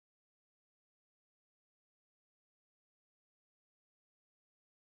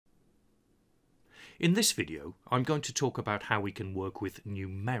In this video, I'm going to talk about how we can work with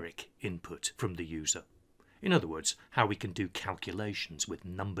numeric input from the user. In other words, how we can do calculations with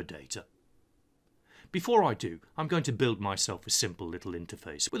number data. Before I do, I'm going to build myself a simple little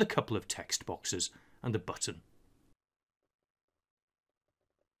interface with a couple of text boxes and a button.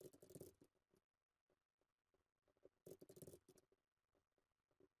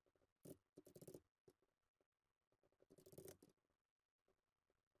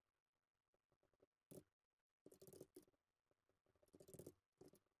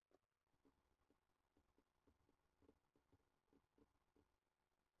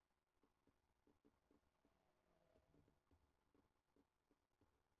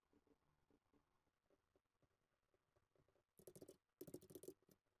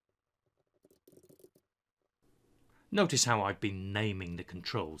 Notice how I've been naming the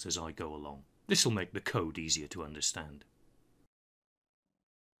controls as I go along. This will make the code easier to understand.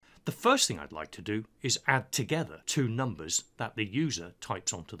 The first thing I'd like to do is add together two numbers that the user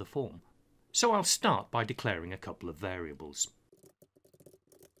types onto the form. So I'll start by declaring a couple of variables.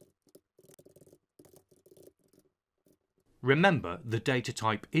 Remember, the data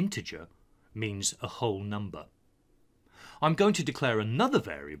type integer means a whole number. I'm going to declare another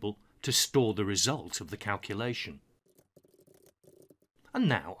variable to store the result of the calculation. And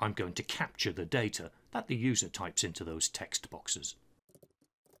now I'm going to capture the data that the user types into those text boxes.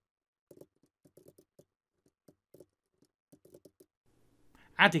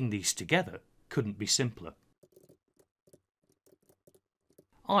 Adding these together couldn't be simpler.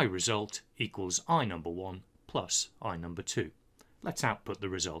 iResult equals I number 1 plus I number 2. Let's output the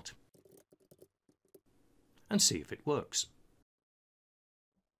result and see if it works.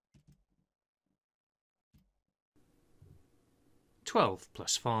 "12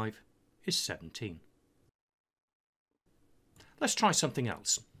 plus 5 is 17. Let's try something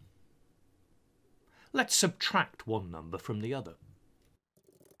else. Let's subtract one number from the other.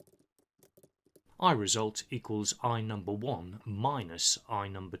 iResult equals I number 1 minus I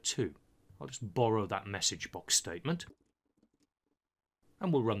number 2. I'll just borrow that message box statement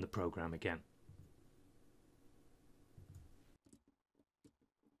and we'll run the program again.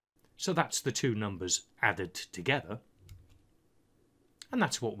 So that's the two numbers added together. And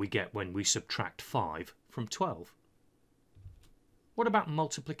that's what we get when we subtract 5 from 12. What about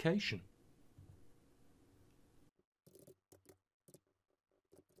multiplication?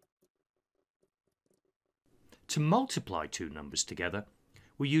 To multiply two numbers together,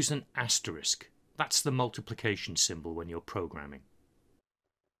 we use an asterisk. That's the multiplication symbol when you're programming.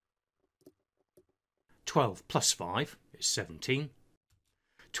 12 plus 5 is 17.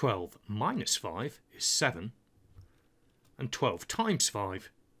 12 minus 5 is 7. And 12 times 5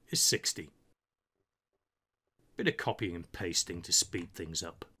 is 60. Bit of copying and pasting to speed things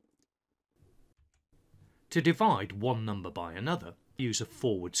up. To divide one number by another, use a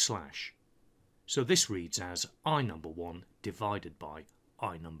forward slash. So this reads as I number 1 divided by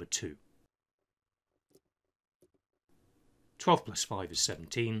I number 2. 12 plus 5 is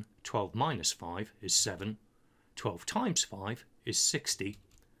 17. 12 minus 5 is 7. 12 times 5 is 60.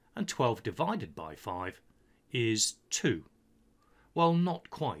 And 12 divided by 5 is 2. Well, not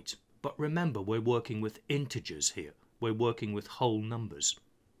quite, but remember we're working with integers here. We're working with whole numbers.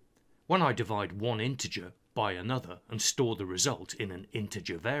 When I divide one integer by another and store the result in an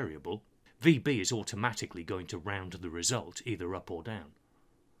integer variable, VB is automatically going to round the result either up or down.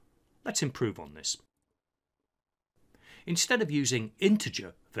 Let's improve on this. Instead of using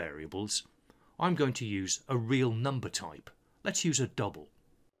integer variables, I'm going to use a real number type. Let's use a double.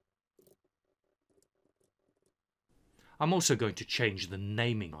 I'm also going to change the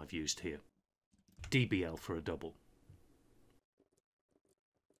naming I've used here. DBL for a double.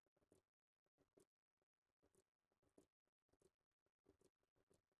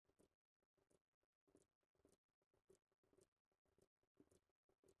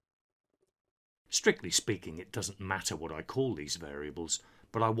 Strictly speaking, it doesn't matter what I call these variables,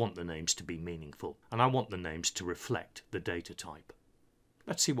 but I want the names to be meaningful, and I want the names to reflect the data type.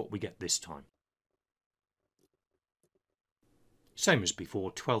 Let's see what we get this time. Same as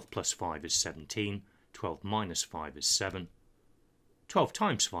before, 12 plus 5 is 17, 12 minus 5 is 7, 12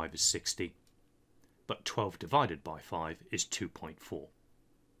 times 5 is 60, but 12 divided by 5 is 2.4.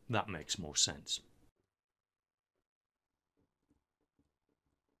 That makes more sense.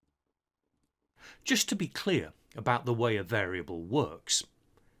 Just to be clear about the way a variable works,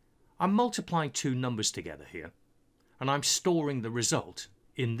 I'm multiplying two numbers together here, and I'm storing the result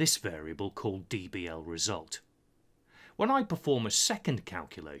in this variable called DBL result. When I perform a second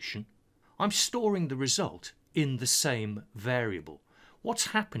calculation, I'm storing the result in the same variable. What's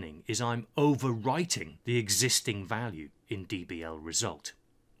happening is I'm overwriting the existing value in DBL result.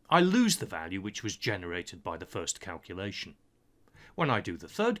 I lose the value which was generated by the first calculation. When I do the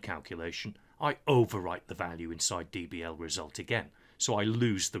third calculation, I overwrite the value inside DBL result again, so I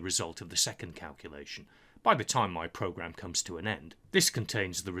lose the result of the second calculation. By the time my program comes to an end, this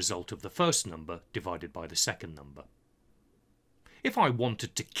contains the result of the first number divided by the second number. If I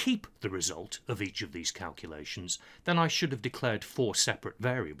wanted to keep the result of each of these calculations, then I should have declared 4 separate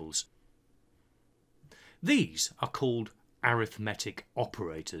variables. These are called arithmetic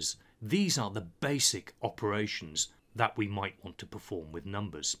operators. These are the basic operations that we might want to perform with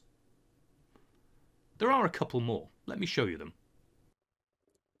numbers. There are a couple more. Let me show you them.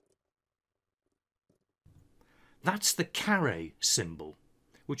 That's the carré symbol,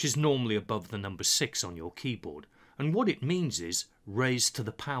 which is normally above the number 6 on your keyboard, and what it means is raised to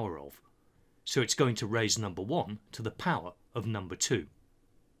the power of. So it's going to raise number 1 to the power of number 2.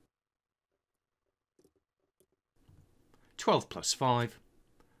 12 plus 5,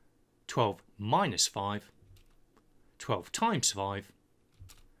 12 minus 5, 12 times 5,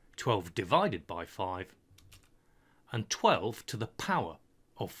 12 divided by 5, and 12 to the power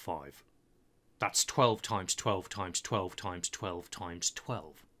of 5. That's 12 times 12 times 12 times 12 times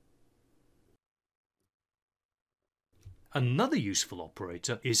 12. Another useful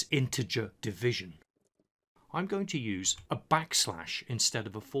operator is integer division. I'm going to use a backslash instead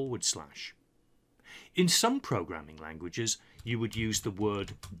of a forward slash. In some programming languages, you would use the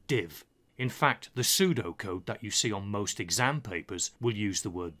word div. In fact, the pseudocode that you see on most exam papers will use the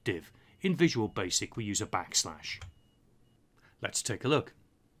word div. In Visual Basic, we use a backslash. Let's take a look.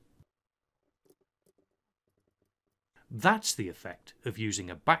 That's the effect of using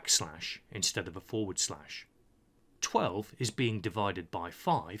a backslash instead of a forward slash. 12 is being divided by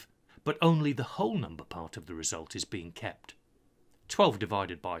 5, but only the whole number part of the result is being kept. 12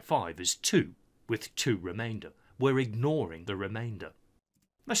 divided by 5 is 2, with 2 remainder. We're ignoring the remainder.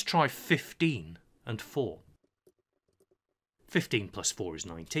 Let's try 15 and 4. 15 plus 4 is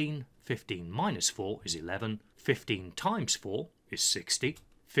 19, 15 minus 4 is 11, 15 times 4 is 60,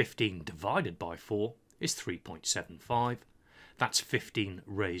 15 divided by 4 is 3.75, that's 15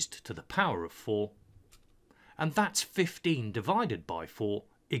 raised to the power of 4, and that's 15 divided by 4,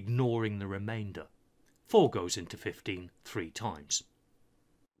 ignoring the remainder. 4 goes into 15 3 times.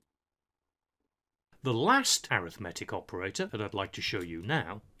 The last arithmetic operator that I'd like to show you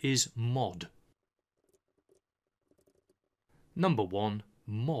now is mod. Number 1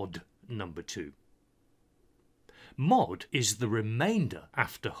 mod number 2. Mod is the remainder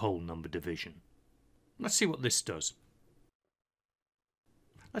after whole number division. Let's see what this does.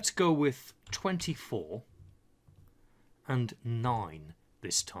 Let's go with 24 and 9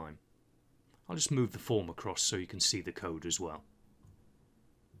 this time. I'll just move the form across so you can see the code as well.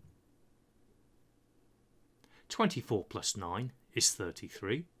 24 plus 9 is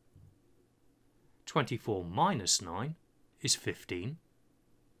 33. 24 minus 9 is 15.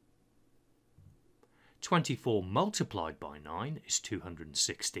 24 multiplied by 9 is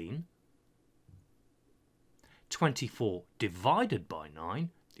 216. 24 divided by 9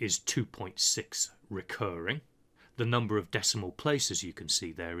 is 2.6 recurring. The number of decimal places you can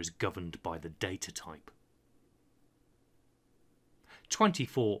see there is governed by the data type.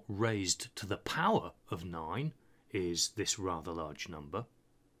 24 raised to the power of 9 is this rather large number.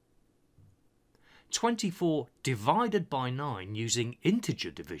 24 divided by 9 using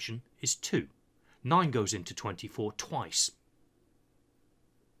integer division is 2. 9 goes into 24 twice.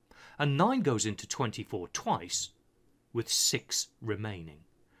 And 9 goes into 24 twice with 6 remaining.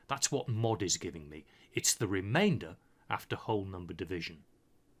 That's what mod is giving me. It's the remainder after whole number division.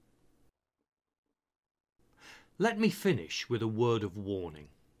 Let me finish with a word of warning.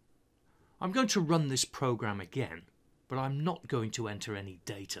 I'm going to run this program again, but I'm not going to enter any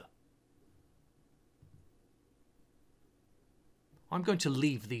data. I'm going to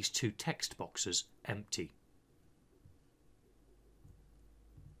leave these 2 text boxes empty.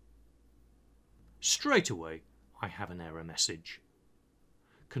 Straight away, I have an error message.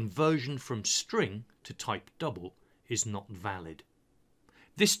 Conversion from string to type double is not valid.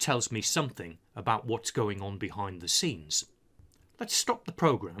 This tells me something about what's going on behind the scenes. Let's stop the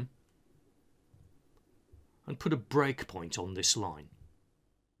program and put a breakpoint on this line.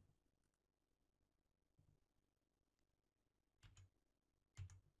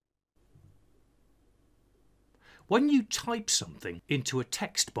 When you type something into a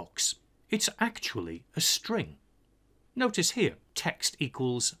text box, it's actually a string. Notice here, text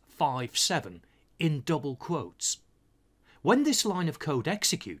equals 57 in double quotes. When this line of code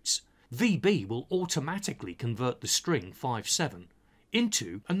executes, VB will automatically convert the string 57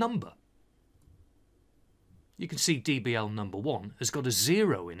 into a number. You can see DBL number 1 has got a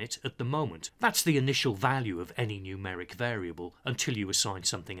 0 in it at the moment. That's the initial value of any numeric variable until you assign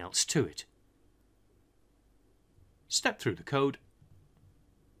something else to it. Step through the code.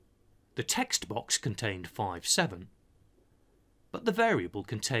 The text box contained 57, but the variable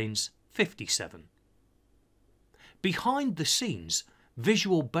contains 57. Behind the scenes,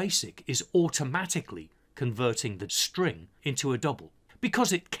 Visual Basic is automatically converting the string into a double,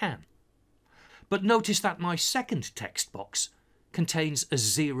 because it can. But notice that my second text box contains a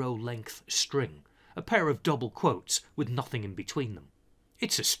 0-length string, a pair of double quotes with nothing in between them.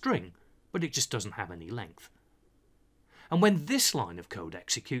 It's a string, but it just doesn't have any length. And when this line of code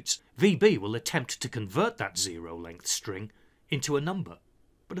executes, VB will attempt to convert that 0-length string into a number,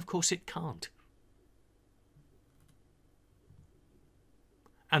 but of course it can't.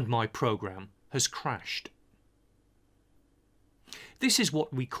 And my program has crashed. This is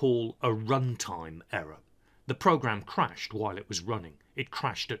what we call a runtime error. The program crashed while it was running. It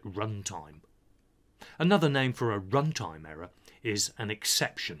crashed at runtime. Another name for a runtime error is an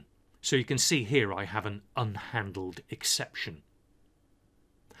exception. So you can see here I have an unhandled exception.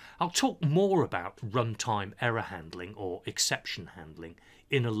 I'll talk more about runtime error handling or exception handling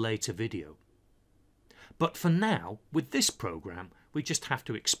in a later video. But for now, with this program, we just have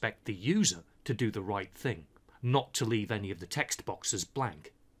to expect the user to do the right thing, not to leave any of the text boxes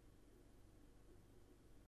blank.